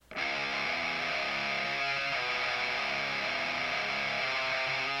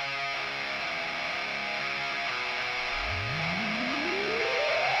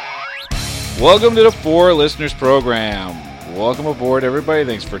Welcome to the Four Listeners Program. Welcome aboard, everybody.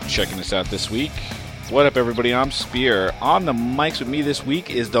 Thanks for checking us out this week. What up, everybody? I'm Spear. On the mics with me this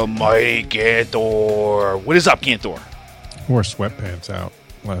week is the Mike Ganthor. What is up, Ganthor? I wore sweatpants out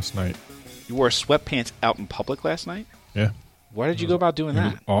last night. You wore sweatpants out in public last night? Yeah. Why did you go about doing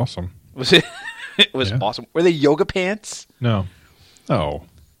that? Awesome. Was it? It was awesome. Were they yoga pants? No. Oh.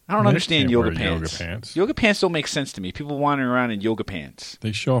 I don't understand yoga pants. Yoga pants. Yoga pants don't make sense to me. People wandering around in yoga pants.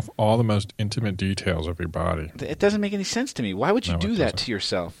 They show off all the most intimate details of your body. It doesn't make any sense to me. Why would you do that to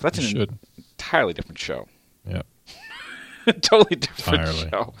yourself? That's an entirely different show. Yeah. Totally different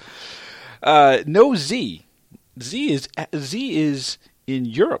show. No Z. Z is in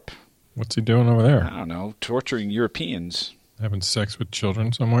Europe. What's he doing over there? I don't know. Torturing Europeans. Having sex with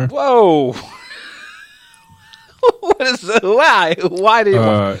children somewhere? Whoa. What is that? Why? Why do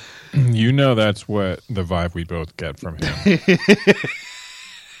you... You know that's what the vibe we both get from him.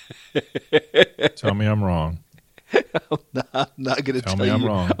 Tell me I'm wrong. I'm not going to tell you. I'm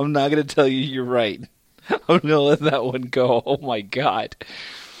wrong. I'm not going to tell you you're right. I'm going to let that one go. Oh, my God.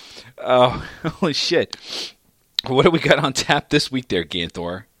 Oh, holy shit. What do we got on tap this week there,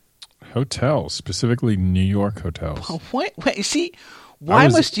 Ganthor? Hotels, specifically New York hotels. Wait, see... Why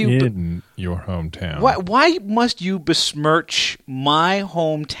must you in your hometown? Why must you besmirch my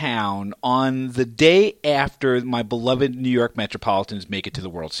hometown on the day after my beloved New York Metropolitans make it to the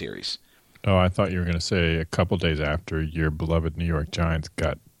World Series? Oh, I thought you were going to say a couple days after your beloved New York Giants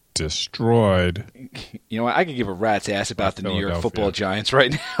got destroyed. You know what? I could give a rat's ass about the New York Football Giants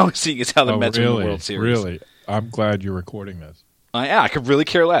right now, seeing as how the Mets win the World Series. Really? I'm glad you're recording this. I could really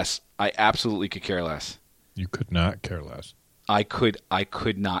care less. I absolutely could care less. You could not care less. I could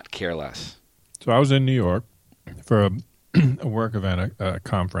not care less. So I was in New York for a work event, a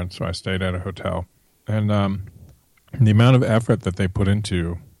conference, so I stayed at a hotel. And the amount of effort that they put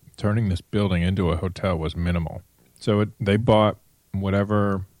into turning this building into a hotel was minimal. So they bought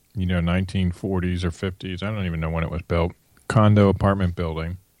whatever, 1940s or 50s, I don't even know when it was built, condo apartment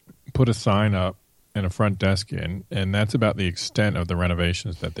building, put a sign up and a front desk in, and that's about the extent of the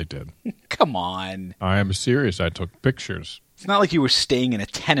renovations that they did. Come on. I am serious. I took pictures. It's not like you were staying in a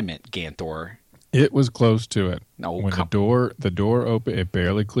tenement, Ganthor. It was close to it. No, when the door opened, it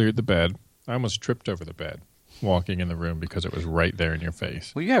barely cleared the bed. I almost tripped over the bed walking in the room because it was right there in your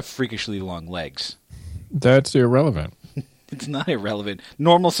face. Well, you have freakishly long legs. That's irrelevant. It's not irrelevant.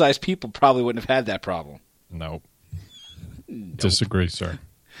 Normal-sized people probably wouldn't have had that problem. Nope. Disagree, sir.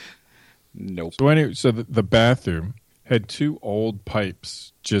 Nope. So anyway, the bathroom had two old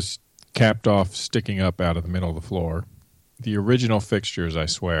pipes just capped off, sticking up out of the middle of the floor. The original fixtures, I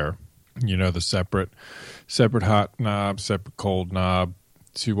swear, the separate hot knob, separate cold knob,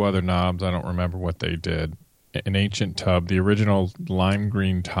 two other knobs. I don't remember what they did. An ancient tub, the original lime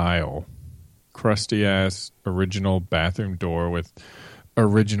green tile, crusty ass original bathroom door with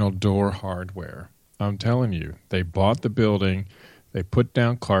original door hardware. I'm telling you, they bought the building, they put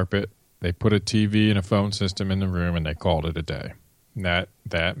down carpet, they put a TV and a phone system in the room, and they called it a day.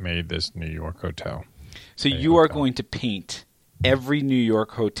 That made this New York hotel. So you are going to paint every New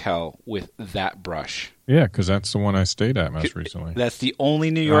York hotel with that brush? Yeah, because that's the one I stayed at most recently. That's the only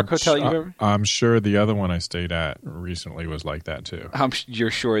New York hotel you've ever... I'm sure the other one I stayed at recently was like that, too.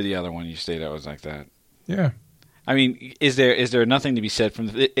 You're sure the other one you stayed at was like that? Yeah. I mean, is there nothing to be said from...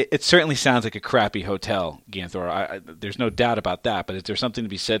 It certainly sounds like a crappy hotel, Ganthor. There's no doubt about that, but is there something to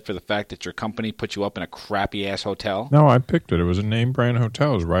be said for the fact that your company put you up in a crappy-ass hotel? No, I picked it. It was a name-brand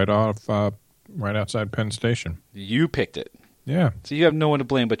hotel. It was right outside Penn Station. You picked it? Yeah. So you have no one to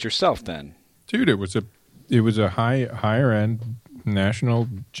blame but yourself, then? Dude, it was a higher-end national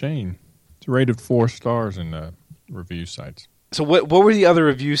chain. It's rated 4 stars in the review sites. So what were the other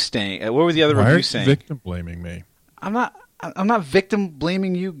reviews saying? What were the other reviews saying? Why are you victim blaming me? I'm not victim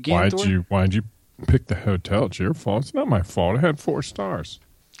blaming you, Ganthor. Why'd you pick the hotel? It's your fault. It's not my fault. It had 4 stars.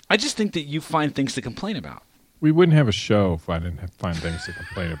 I just think that you find things to complain about. We wouldn't have a show if I didn't find things to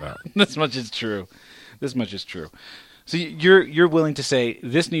complain about. This much is true. So you're willing to say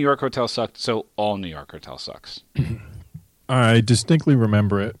this New York hotel sucked, so all New York hotel sucks. I distinctly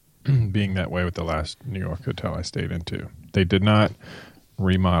remember it being that way with the last New York hotel I stayed into. They did not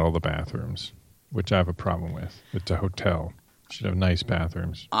remodel the bathrooms, which I have a problem with. It's a hotel. It should have nice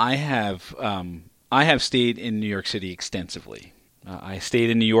bathrooms. I have stayed in New York City extensively. I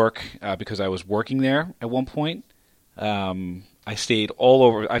stayed in New York because I was working there at one point. I've stayed all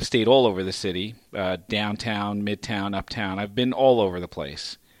over the city, downtown, midtown, uptown. I've been all over the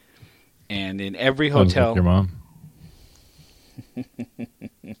place. And in every hotel... Like your mom?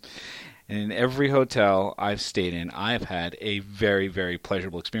 And in every hotel I've stayed in, I've had a very, very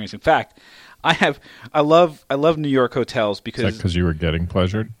pleasurable experience. In fact, I love New York hotels Is that because because you were getting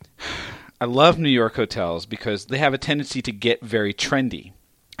pleasured? I love New York hotels because they have a tendency to get very trendy.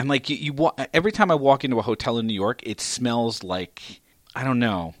 And like every time I walk into a hotel in New York, it smells like, I don't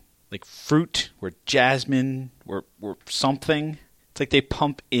know, like fruit or jasmine or something. It's like they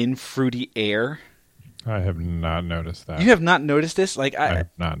pump in fruity air. I have not noticed that. You have not noticed this? Like I have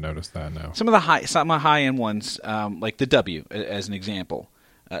not noticed that, no. Some of the high end ones, like the W as an example,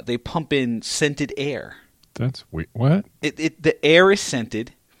 they pump in scented air. That's weird. What? The air is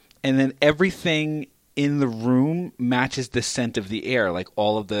scented, and then everything in the room matches the scent of the air, like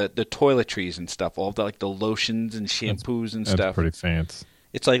all of the toiletries and stuff, all of the like the lotions and shampoos and stuff. That's pretty fancy.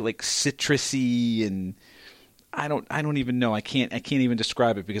 It's like citrusy, and I don't even know. I can't even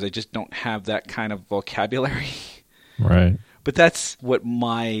describe it because I just don't have that kind of vocabulary. Right. But that's what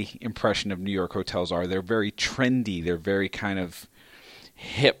my impression of New York hotels are. They're very trendy. They're very kind of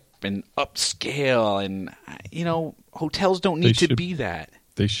hip and upscale, and hotels don't need to be that.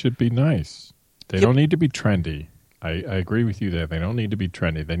 They should be nice. They don't need to be trendy. I agree with you there. They don't need to be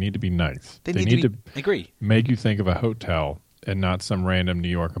trendy. They need to be nice. They need to agree. Make you think of a hotel and not some random New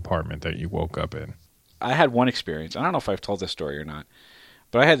York apartment that you woke up in. I had one experience. I don't know if I've told this story or not,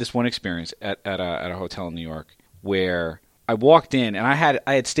 but I had this one experience at a hotel in New York where I walked in and I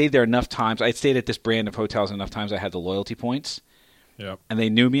had stayed there enough times. I had stayed at this brand of hotels enough times I had the loyalty points. Yep. And they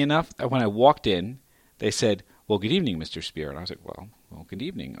knew me enough that when I walked in, they said, "Well, good evening, Mr. Spear." And I was like, well, good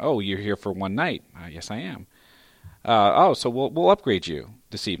evening. Oh, you're here for one night. Yes, I am. So we'll upgrade you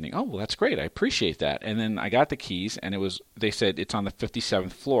this evening. Oh, well, that's great. I appreciate that. And then I got the keys, and they said it's on the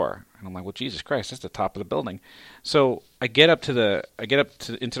 57th floor. And I'm like, well, Jesus Christ, that's the top of the building. So I get up into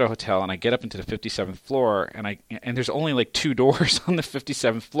the hotel, and I get up into the 57th floor, and there's only like 2 doors on the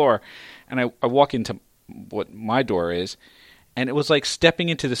 57th floor, and I walk into what my door is, and it was like stepping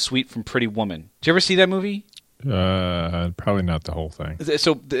into the suite from Pretty Woman. Did you ever see that movie? Probably not the whole thing.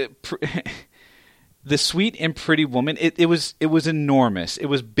 So the suite in Pretty Woman, it was enormous. It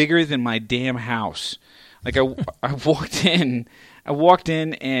was bigger than my damn house. Like I walked in,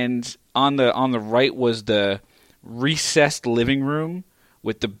 and on the right was the recessed living room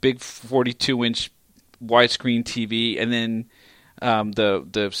with the big 42-inch widescreen TV, and then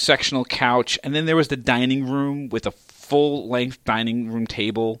the sectional couch, and then there was the dining room with a full-length dining room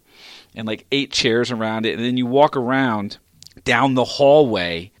table and like 8 chairs around it, and then you walk around down the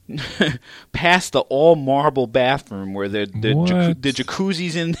hallway past the all-marble bathroom where the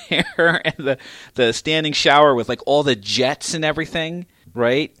jacuzzi's in there and the standing shower with like all the jets and everything,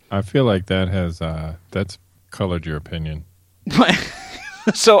 right? I feel like that's colored your opinion.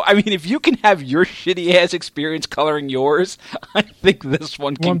 So, I mean, if you can have your shitty-ass experience coloring yours, I think this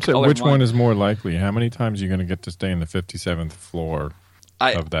one can color which mine. one is more likely? How many times are you going to get to stay in the 57th floor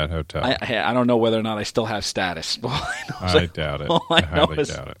of that hotel? I don't know whether or not I still have status. I doubt it. I highly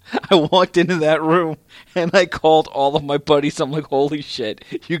doubt it. I walked into that room, and I called all of my buddies. I'm like, holy shit,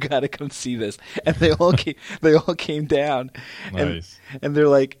 you got to come see this. And they all came down. Nice. And they're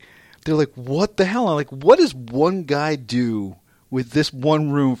like, what the hell? I'm like, what does one guy do with this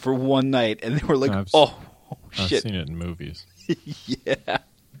one room for one night? And they were like, shit. I've seen it in movies. Yeah.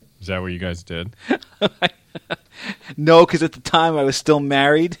 Is that what you guys did? No, because at the time I was still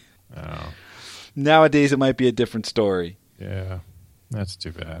married. Oh. Nowadays it might be a different story. Yeah. That's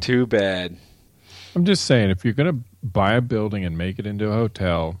too bad. Too bad. I'm just saying, if you're going to buy a building and make it into a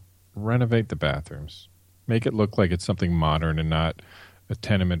hotel, renovate the bathrooms. Make it look like it's something modern and not a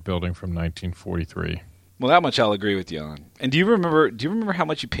tenement building from 1943. Well, that much I'll agree with you on. And do you remember how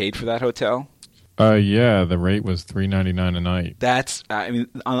much you paid for that hotel? Yeah, the rate was $3.99 a night. That's, I mean,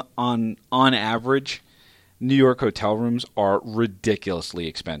 on average, New York hotel rooms are ridiculously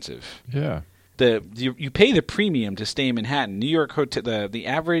expensive. Yeah. You pay the premium to stay in Manhattan. New York hotel, the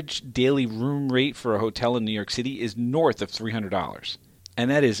average daily room rate for a hotel in New York City is north of $300,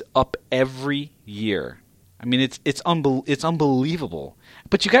 and that is up every year. I mean, it's unbelievable.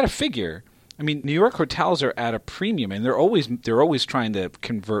 But you got to figure. I mean, New York hotels are at a premium, and they're always trying to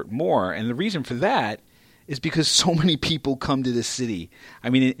convert more. And the reason for that is because so many people come to this city.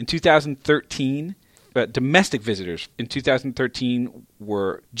 I mean, in 2013, domestic visitors in 2013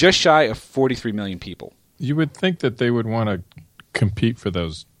 were just shy of 43 million people. You would think that they would want to compete for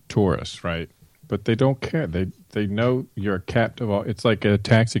those tourists, right? But they don't care. They know you're a captive. It's like a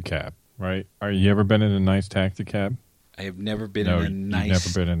taxi cab, right? Are you ever been in a nice taxi cab? I have never been in a nice...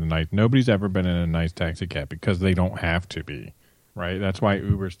 You've never been in a nice... Nobody's ever been in a nice taxi cab because they don't have to be, right? That's why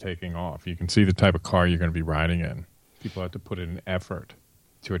Uber's taking off. You can see the type of car you're going to be riding in. People have to put in effort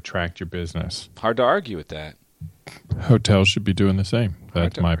to attract your business. Hard to argue with that. hotels should be doing the same. I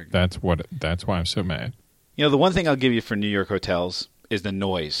don't agree. That's why I'm so mad. You know, the one thing I'll give you for New York hotels is the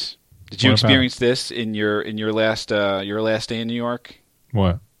noise. Did you What about experience this in your last day in New York?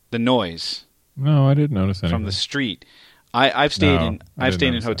 What? The noise No, I didn't notice anything. from the street. I've stayed No, in I I've didn't stayed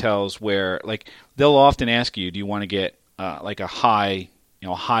in notice that. hotels where like they'll often ask you, do you want to get like a high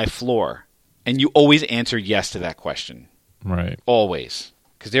floor, and you always answer yes to that question. Right. Always.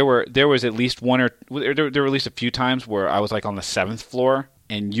 Because there was at least there were at least a few times where I was like on the 7th floor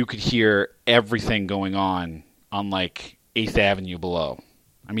and you could hear everything going on like 8th Avenue below.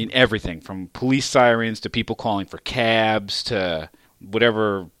 I mean everything from police sirens to people calling for cabs to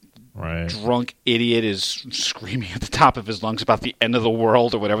whatever Right. drunk idiot is screaming at the top of his lungs about the end of the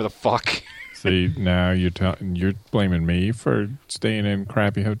world or whatever the fuck. See, now you're blaming me for staying in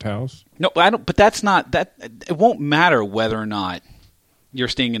crappy hotels? No, I don't. But that's not that. It won't matter whether or not you're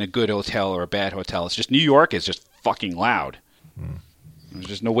staying in a good hotel or a bad hotel. It's just New York is just fucking loud. There's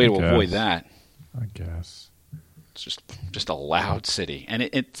just no way to avoid that. I guess. It's just a loud city, and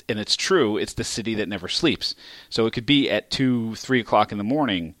it's true. It's the city that never sleeps. So it could be at 2, 3 o'clock in the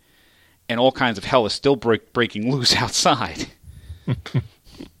morning, and all kinds of hell is still breaking loose outside.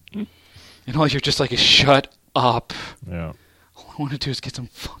 And all you're just like is shut up. Yeah. All I want to do is get some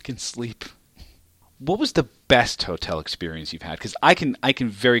fucking sleep. What was the best hotel experience you've had? Because I can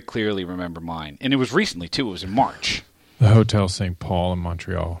very clearly remember mine, and it was recently too. It was in March The Hotel St. Paul in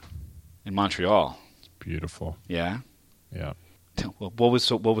Montreal. in Montreal. It's beautiful. Yeah. Yeah. Well, what was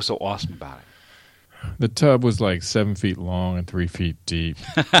so awesome about it? The tub was like 7 feet long and 3 feet deep.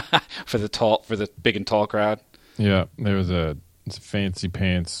 For the big and tall crowd. Yeah. There was a fancy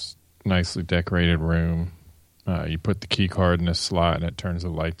pants, nicely decorated room. You put the key card in a slot and it turns the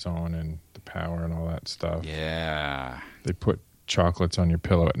lights on and the power and all that stuff. Yeah. They put chocolates on your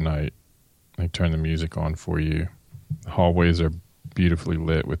pillow at night. They turn the music on for you. The hallways are beautifully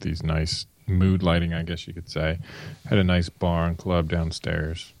lit with these nice mood lighting, I guess you could say. Had a nice bar and club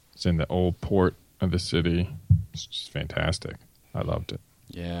downstairs. It's in the old port of the city. It's just fantastic. I loved it.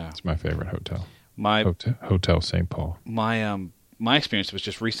 Yeah. It's my favorite hotel. My Hotel St. Paul. my experience was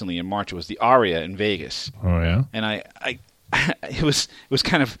just recently in March. It was the Aria in Vegas. Oh yeah. And it was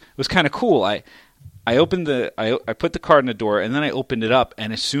kind of cool. I put the card in the door and then I opened it up,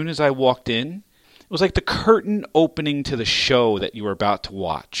 and as soon as I walked in, it was like the curtain opening to the show that you were about to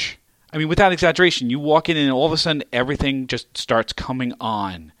watch. I mean, without exaggeration, you walk in and all of a sudden everything just starts coming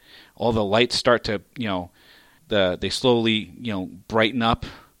on. All the lights start to, they slowly, brighten up.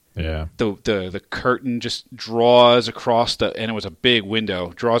 Yeah. The curtain just draws across and it was a big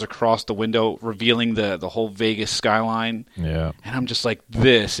window, draws across the window, revealing the whole Vegas skyline. Yeah. And I'm just like,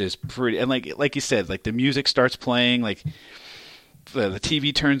 this is pretty. And like you said, like the music starts playing, like the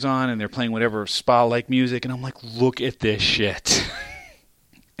TV turns on and they're playing whatever spa-like music, and I'm like, look at this shit.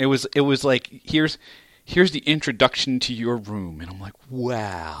 It was like, here's the introduction to your room, and I'm like,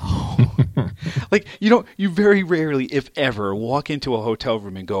 wow. Like, you very rarely, if ever, walk into a hotel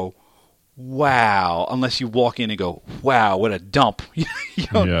room and go, wow, unless you walk in and go, wow, what a dump. You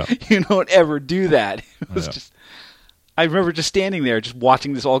don't ever do that. It was just, I remember just standing there, just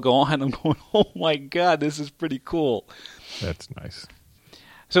watching this all go on. I'm going, oh my God, this is pretty cool. That's nice.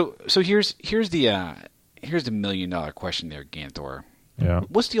 So here's the $1 million question there, Ganthor. Yeah.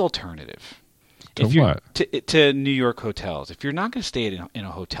 What's the alternative? To what? To New York hotels. If you're not going to stay in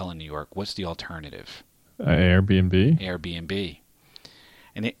a hotel in New York, what's the alternative? Airbnb? Airbnb.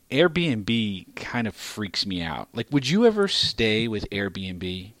 And Airbnb kind of freaks me out. Like, would you ever stay with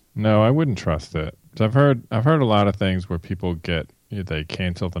Airbnb? No, I wouldn't trust it. 'Cause I've heard a lot of things where people they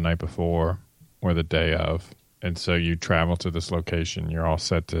cancel the night before or the day of, and so you travel to this location. You're all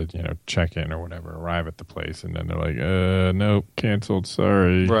set to check in or whatever, arrive at the place, and then they're like, nope, canceled.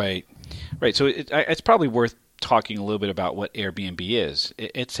 Sorry. Right. So it's probably worth talking a little bit about what Airbnb is.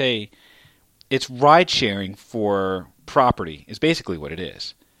 It's ride sharing for property is basically what it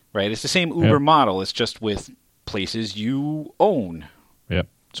is, right? It's the same Uber model. It's just with places you own. Yep.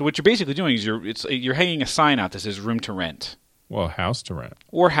 So what you're basically doing is you're hanging a sign out that says room to rent. Well, house to rent.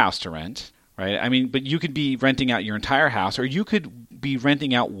 Or house to rent, right? I mean, but you could be renting out your entire house, or you could be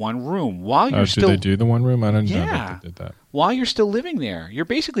renting out one room while you're still. Do they do the one room? I didn't know that they did that. While you're still living there, you're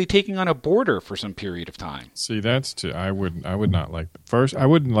basically taking on a boarder for some period of time. See, that's too. I would not like. First, I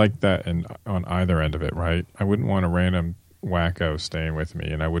wouldn't like that on either end of it, right? I wouldn't want a random wacko staying with me,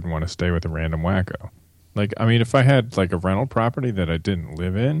 and I wouldn't want to stay with a random wacko. Like, I mean, if I had like a rental property that I didn't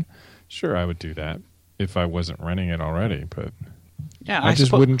live in, sure, I would do that if I wasn't renting it already. But yeah, I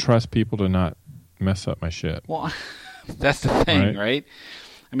just wouldn't trust people to not mess up my shit. Well, that's the thing, right?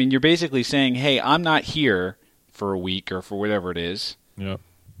 I mean, you're basically saying, hey, I'm not here for a week or for whatever it is. Yep.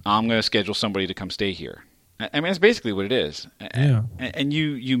 I'm going to schedule somebody to come stay here. I mean, that's basically what it is. Yeah. And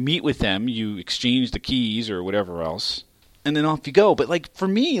you meet with them, you exchange the keys or whatever else, and then off you go. But like for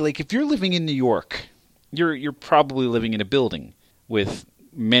me, like if you're living in New York, you're probably living in a building with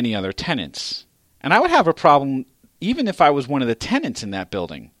many other tenants. And I would have a problem even if I was one of the tenants in that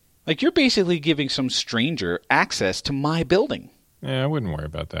building. Like you're basically giving some stranger access to my building. Yeah, I wouldn't worry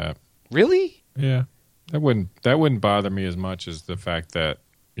about that. Really? Yeah. That wouldn't bother me as much as the fact that,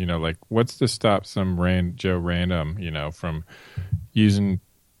 like what's to stop some Joe random, from using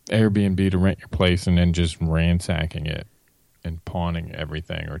Airbnb to rent your place and then just ransacking it and pawning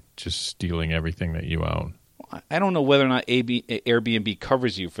everything or just stealing everything that you own. I don't know whether or not Airbnb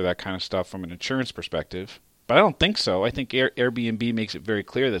covers you for that kind of stuff from an insurance perspective, but I don't think so. I think Airbnb makes it very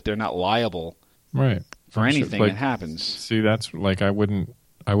clear that they're not liable right. for anything that happens. See, that's like I wouldn't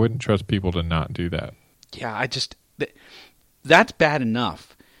trust people to not do that. Yeah, that's bad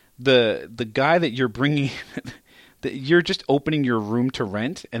enough. The guy that you're bringing, that you're just opening your room to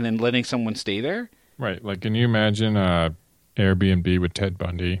rent and then letting someone stay there. Right. Like, can you imagine Airbnb with Ted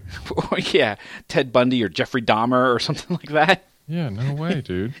Bundy? Yeah, Ted Bundy or Jeffrey Dahmer or something like that. Yeah, no way,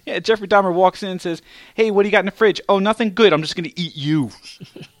 dude. Yeah, Jeffrey Dahmer walks in and says, "Hey, what do you got in the fridge?" "Oh, nothing good. I'm just going to eat you."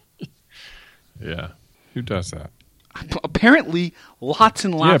 Yeah. Who does that? Apparently, lots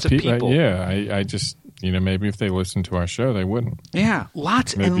and lots of people. Yeah, I just, maybe if they listened to our show, they wouldn't. Yeah,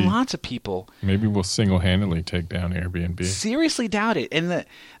 lots and lots of people. Maybe we'll single-handedly take down Airbnb. Seriously doubt it. And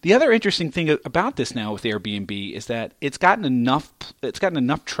the other interesting thing about this now with Airbnb is that it's gotten enough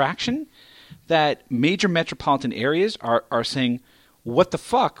traction that major metropolitan areas are saying, "What the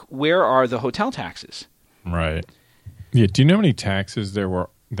fuck? Where are the hotel taxes?" Right. Yeah. Do you know how many taxes there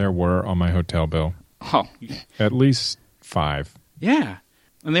were on my hotel bill? Oh, at least 5. Yeah,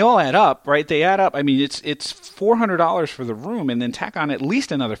 and they all add up, right? They add up. I mean, it's $400 for the room, and then tack on at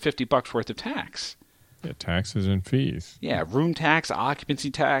least another $50 worth of tax. Yeah, taxes and fees. Yeah, room tax,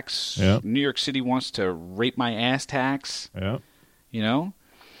 occupancy tax. Yep. New York City wants to rape my ass tax. Yeah. Yeah,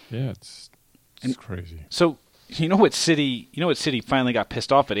 it's crazy. So you know what city finally got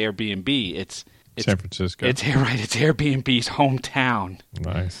pissed off at Airbnb? It's San Francisco. It's Airbnb's hometown.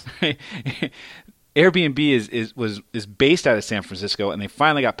 Nice. Airbnb is based out of San Francisco, and they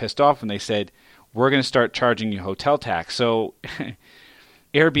finally got pissed off and they said, "We're going to start charging you hotel tax." So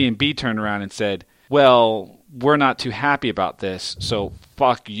Airbnb turned around and said, "Well, we're not too happy about this, so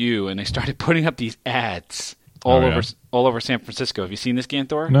fuck you." And they started putting up these ads all over San Francisco. Have you seen this,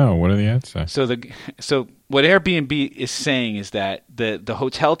 Ganthor? No. What do the ads say? So what Airbnb is saying is that the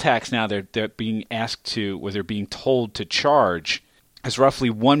hotel tax now they're being asked to, or they're being told to charge, is roughly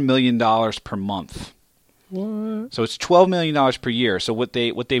 $1 million per month. What? So it's $12 million per year. So what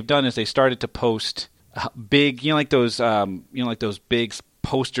they've done is they started to post big, like those big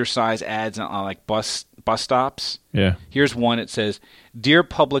poster size ads on like bus stops. Yeah. Here's one. It says, "Dear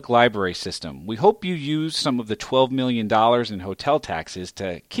Public Library System, we hope you use some of the $12 million in hotel taxes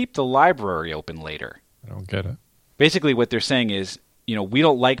to keep the library open later." I don't get it. Basically, what they're saying is, we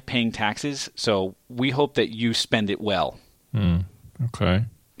don't like paying taxes, so we hope that you spend it well. Okay.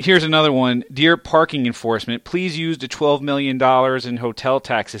 Here's another one. "Dear Parking Enforcement, please use the $12 million in hotel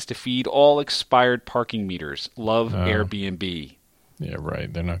taxes to feed all expired parking meters. Love, Airbnb." Yeah,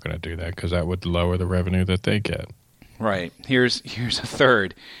 right. They're not going to do that because that would lower the revenue that they get. Right. Here's a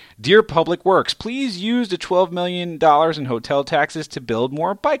third. "Dear Public Works, please use the $12 million in hotel taxes to build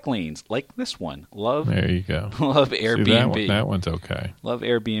more bike lanes," like this one. Love. There you go. Love Airbnb. See, that one's okay. Love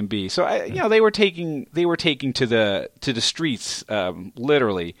Airbnb. So they were taking to the streets,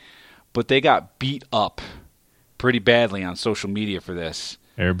 literally, but they got beat up pretty badly on social media for this.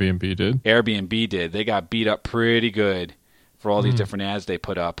 Airbnb did? Airbnb did. They got beat up pretty good for all these different ads they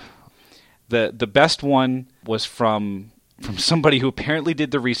put up. The best one was from somebody who apparently did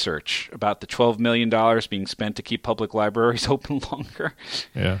the research about the $12 million being spent to keep public libraries open longer.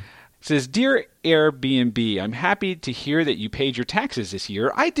 Yeah. It says, "Dear Airbnb, I'm happy to hear that you paid your taxes this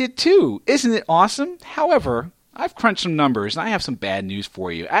year. I did too. Isn't it awesome? However, I've crunched some numbers, and I have some bad news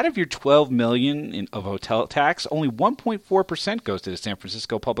for you. Out of your $12 million of hotel tax, only 1.4% goes to the San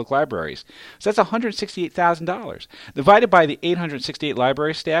Francisco Public Libraries. So that's $168,000. Divided by the 868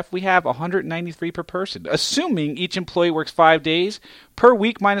 library staff, we have $193 per person. Assuming each employee works 5 days per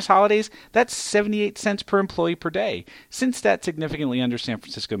week minus holidays, that's 78 cents per employee per day. Since that's significantly under San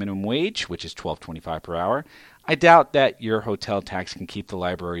Francisco minimum wage, which is $12.25 per hour, I doubt that your hotel tax can keep the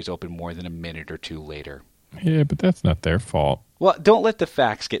libraries open more than a minute or two later." Yeah, but that's not their fault. Well, don't let the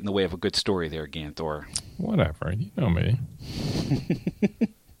facts get in the way of a good story there, Ganthor. Whatever. You know me.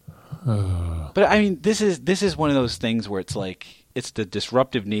 But I mean, this is one of those things where it's like it's the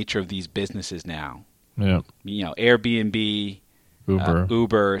disruptive nature of these businesses now. Yeah. Airbnb, Uber.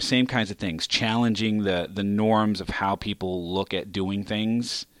 Uber, same kinds of things, challenging the norms of how people look at doing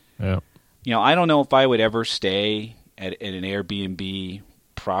things. Yeah. I don't know if I would ever stay at an Airbnb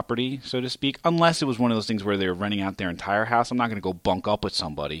property, so to speak, unless it was one of those things where they're renting out their entire house. I'm not going to go bunk up with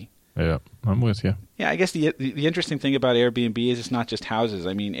somebody. Yeah, I'm with you. Yeah, I guess the interesting thing about Airbnb is it's not just houses.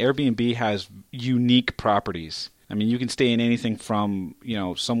 I mean, Airbnb has unique properties. I mean, you can stay in anything from,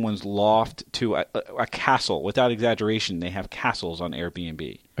 someone's loft to a castle. Without exaggeration, they have castles on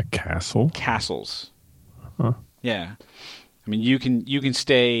Airbnb. A castle? Castles. Huh. Yeah. I mean, you can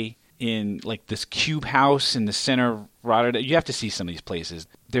stay in like this cube house in the center of Rotterdam. You have to see some of these places.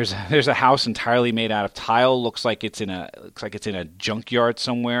 There's a house entirely made out of tile. Looks like it's in a junkyard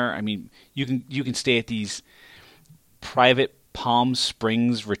somewhere. I mean, you can stay at these private Palm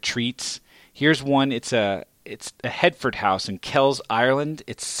Springs retreats. Here's one. It's a Headford house in Kells, Ireland.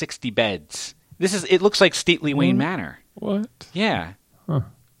 It's 60 beds. It looks like stately Wayne Manor. What? Yeah. Huh.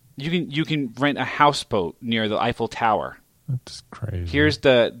 You can rent a houseboat near the Eiffel Tower. That's crazy. Here's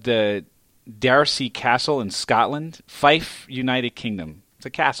the Darcy Castle in Scotland, Fife, United Kingdom. It's a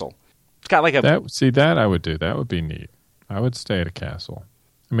castle. It's got like that I would do. That would be neat. I would stay at a castle.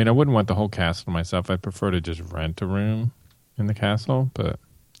 I mean, I wouldn't want the whole castle to myself. I'd prefer to just rent a room in the castle. But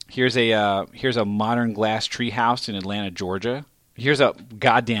here's a modern glass tree house in Atlanta, Georgia. Here's a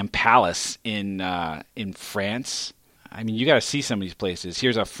goddamn palace in France. I mean, you got to see some of these places.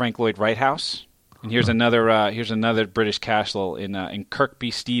 Here's a Frank Lloyd Wright house. And here's another British castle in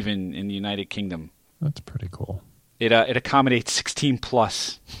Kirkby Stephen in the United Kingdom. That's pretty cool. It accommodates 16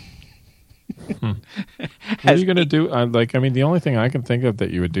 plus. What are you going to do? The only thing I can think of that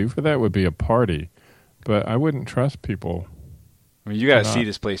you would do for that would be a party, but I wouldn't trust people. I mean, you got to see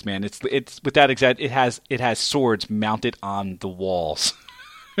this place, man. It's without it has swords mounted on the walls.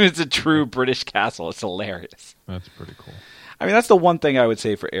 It's a true British castle. It's hilarious. That's pretty cool. I mean, that's the one thing I would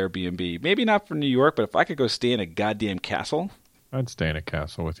say for Airbnb. Maybe not for New York, but if I could go stay in a goddamn castle, I'd stay in a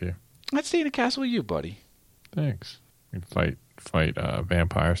castle with you. I'd stay in a castle with you, buddy. Thanks. We'd fight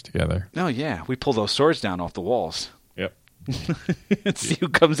vampires together. Oh yeah, we pull those swords down off the walls. Yep. And see who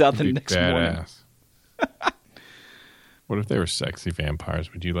comes out the next morning. What if they were sexy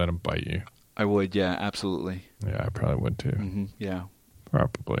vampires? Would you let them bite you? I would, yeah, absolutely. Yeah, I probably would too. Mm-hmm, yeah.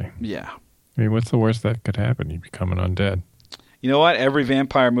 Probably. Yeah. I mean, what's the worst that could happen? You become an undead. You know what? Every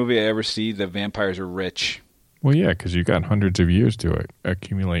vampire movie I ever see, the vampires are rich. Well, yeah, because you got hundreds of years to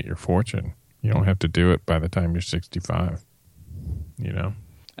accumulate your fortune. You don't have to do it by the time you're 65.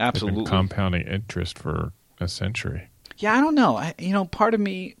 Absolutely. They've been compounding interest for a century. Yeah, I don't know. Part of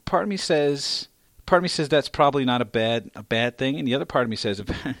me says that's probably not a bad thing, and the other part of me says,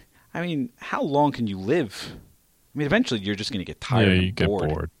 I mean, how long can you live? I mean, eventually you're just going to get tired and bored. Get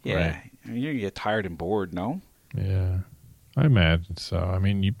bored. Yeah, right. I mean, you're going to get tired and bored, no? Yeah, I imagine so. I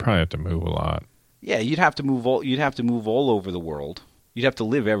mean, you'd probably have to move a lot. Yeah, you'd have to move all over the world. You'd have to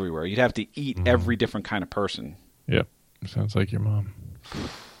live everywhere. You'd have to eat every different kind of person. Yep, sounds like your mom.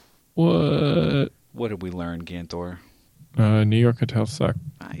 What did we learn, Ganthor? New York hotels suck.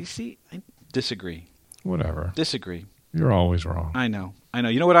 You see, I disagree. Whatever. Disagree. You're always wrong. I know.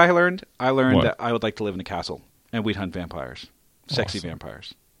 You know what I learned? I learned what? that I would like to live in a castle, and we'd hunt vampires. Sexy Awesome.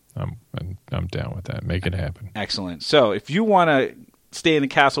 vampires. I'm down with that. Make it happen. Excellent. So if you want to stay in the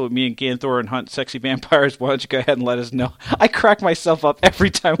castle with me and Ganthor and hunt sexy vampires, why don't you go ahead and let us know? I crack myself up every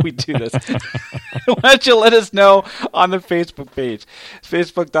time we do this. Why don't you let us know on the Facebook page?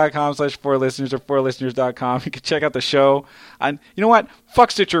 Facebook.com/4listeners or 4listeners.com. You can check out the show. And you know what?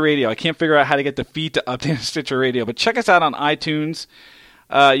 Fuck Stitcher Radio. I can't figure out how to get the feed to update Stitcher Radio, but check us out on iTunes.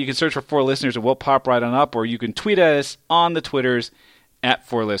 You can search for 4Listeners and we'll pop right on up, or you can tweet at us on the Twitters at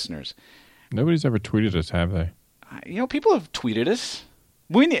 4Listeners. Nobody's ever tweeted us, have they? People have tweeted us.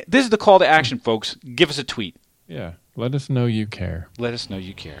 This is the call to action, folks. Give us a tweet. Yeah. Let us know you care. Let us know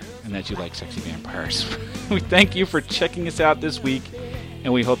you care and that you like sexy vampires. We thank you for checking us out this week,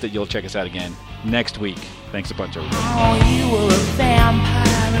 and we hope that you'll check us out again next week. Thanks a bunch, everybody. Oh, you were a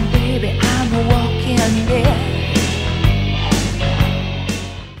vampire, and baby, I'm a walking dead.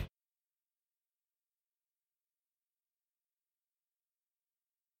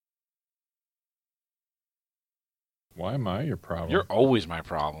 Why am I your problem? You're always my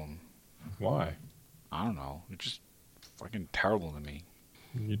problem. Why? I don't know. You're just fucking terrible to me.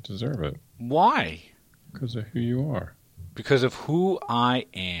 You deserve it. Why? Because of who you are. Because of who I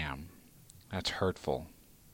am. That's hurtful.